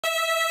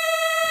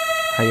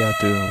How y'all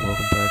doing?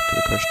 Welcome back to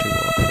the Crush 2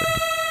 walkthrough.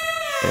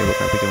 Today we're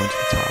going to be going to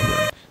the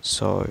tavern.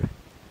 So,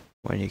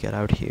 when you get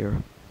out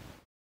here,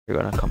 you're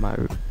going to come out.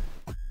 You're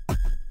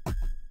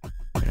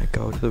going to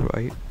go to the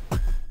right.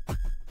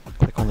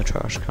 Click on the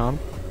trash can.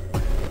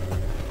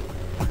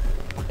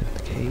 Hit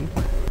the key.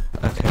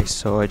 Okay,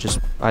 so I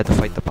had to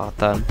fight the bat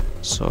then.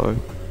 So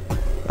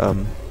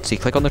you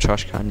click on the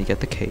trash can, you get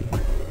the key.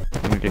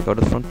 And you're going to go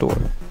to the front door.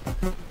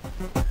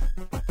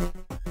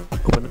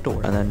 Open the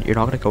door, and then you're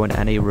not going to go in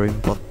any room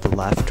but the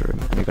left room,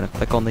 and you're going to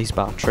click on these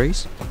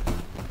batteries,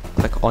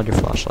 click on your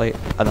flashlight,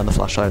 and then the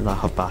flashlight will not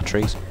have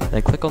batteries, and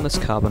then click on this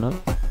cabinet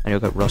and you'll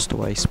get rust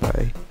away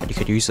spray, and you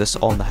could use this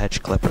on the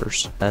hedge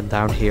clippers. And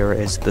down here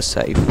is the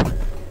safe,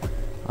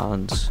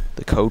 and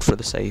the code for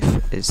the safe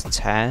is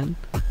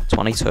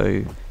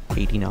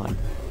 102289,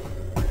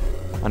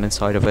 and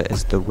inside of it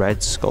is the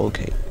red skull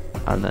key.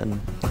 And then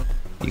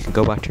you can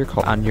go back to your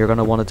car, and you're going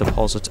to want to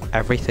deposit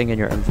everything in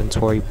your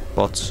inventory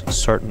but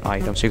certain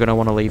items. So you're going to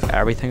want to leave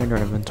everything in your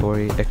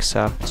inventory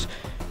except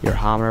your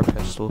hammer,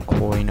 pistol,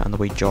 coin, and the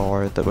wee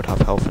jar that would have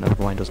health in it.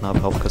 Mine doesn't have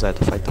health because I had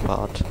to fight the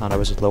bat and I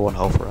was low on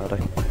health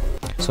already.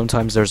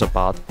 Sometimes there's a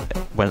bat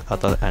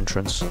at the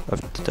entrance.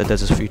 I've did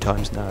this a few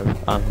times now,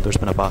 and there's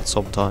been a bat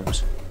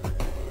sometimes.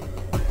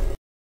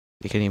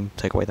 You can even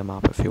take away the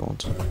map if you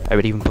want. I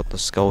would even put the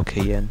skull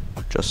key in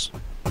just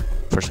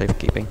for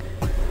safekeeping.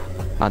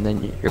 And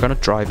then you're going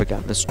to drive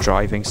again. This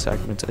driving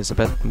segment is a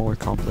bit more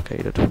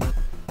complicated.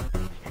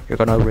 You're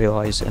going to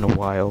realise in a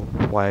while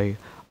why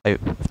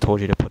I've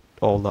told you to put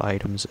all the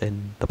items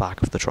in the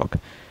back of the truck.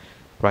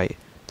 Right,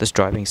 this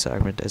driving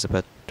segment is a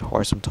bit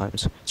hard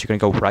sometimes. So you're going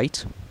to go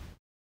right.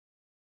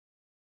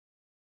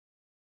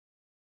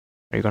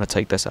 You're going to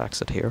take this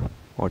exit here,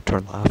 or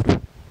turn left,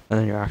 and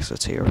then your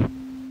exit's here.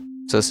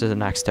 So this is the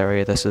next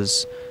area. This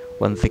is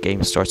when the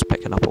game starts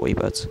picking up a wee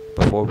bit.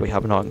 Before, we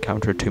have not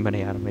encountered too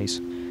many enemies.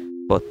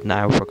 But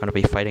now we're going to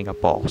be fighting a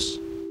boss.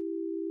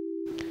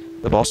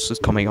 The boss is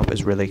coming up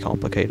is really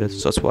complicated,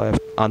 so that's why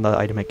and the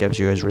item it gives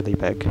you is really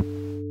big.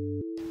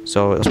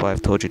 So that's why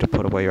I've told you to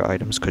put away your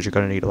items, because you're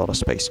going to need a lot of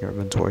space in your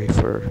inventory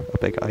for a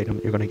big item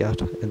you're going to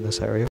get in this area.